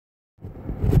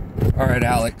Alright,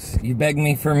 Alex, you begged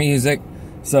me for music,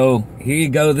 so here you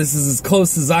go. This is as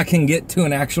close as I can get to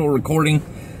an actual recording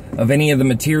of any of the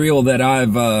material that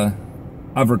I've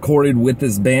recorded with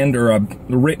this band, or I've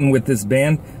written with this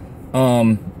band.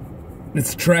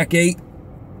 It's track 8.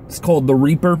 It's called The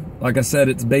Reaper. Like I said,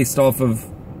 it's based off of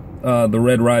the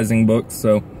Red Rising books,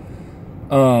 so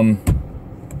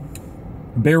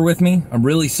bear with me. I'm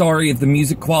really sorry if the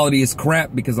music quality is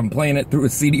crap because I'm playing it through a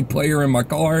CD player in my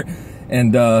car,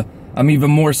 and I'm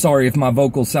even more sorry if my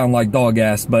vocals sound like dog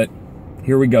ass, but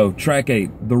here we go. Track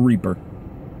 8, The Reaper.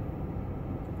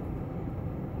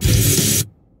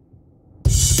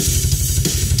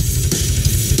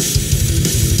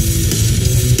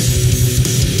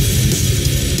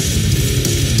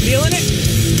 Feeling it?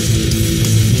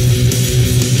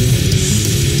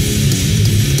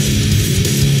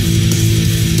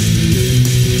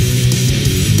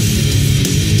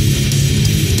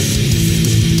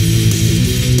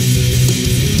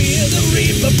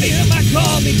 Feel my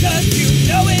call because you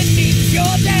know it means your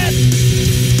death.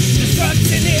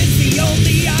 Destruction is the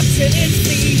only option, it's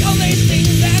the only thing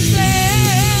that's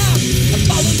left. I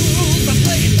follow the rules, I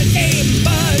played the game,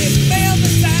 but it failed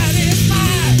to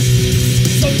satisfy.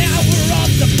 So now we're off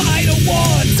to fight a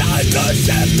war, time to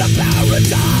shift the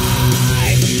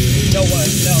paradigm. No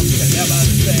one else can ever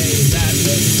say that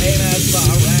this ain't as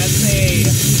far as me.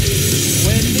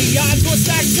 When the odds were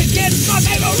stacked against my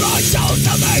neighbor, I chose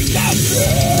to make them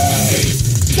free.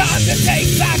 Time to take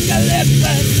back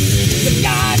Olympus. The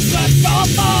gods must all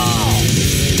fall.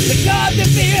 The God to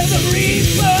fear the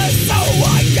reaper, so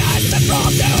I cast them from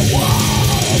their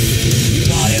walls. You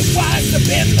wanted wise to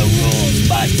bend the rules,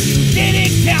 but you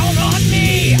didn't count on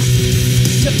me.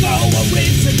 To throw a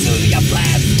wrench into your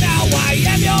plans, now I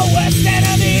am your worst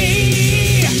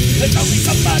enemy. There's only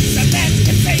so much a man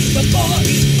can take before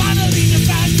he finally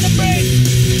decides to break.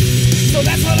 So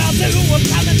that's what I'll do, I'm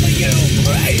coming for you.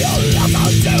 Pray your love,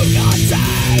 I'll do not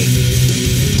take.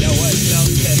 No one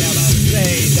else can ever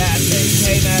say that they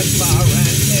came as far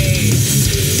as me.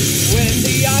 When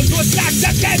the odds were stacked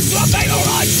against my favor,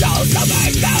 I chose to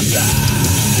make them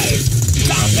bleed.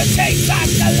 Time to take back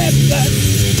Olympus.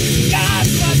 God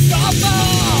must all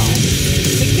fall.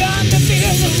 The gun to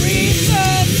fear the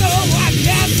reaper, so I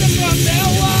cast them from their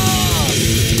walls.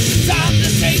 Time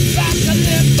to take back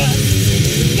Olympus.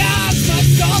 God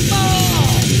must all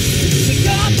fall. The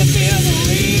gun to fear the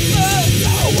reaper, so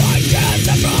I cast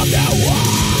them from their walls.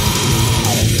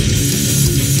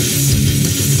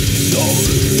 The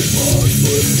reaper's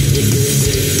free.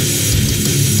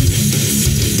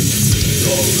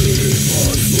 The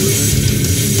reaper's free.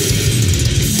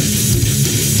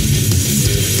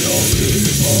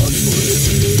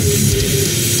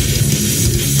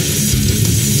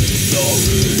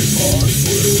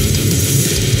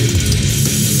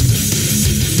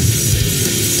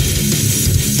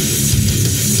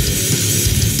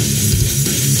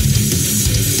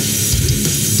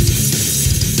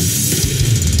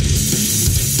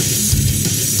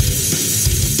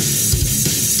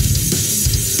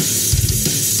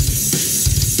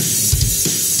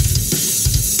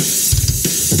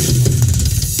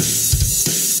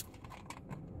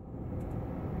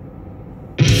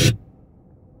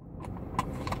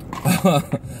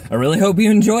 I really hope you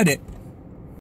enjoyed it.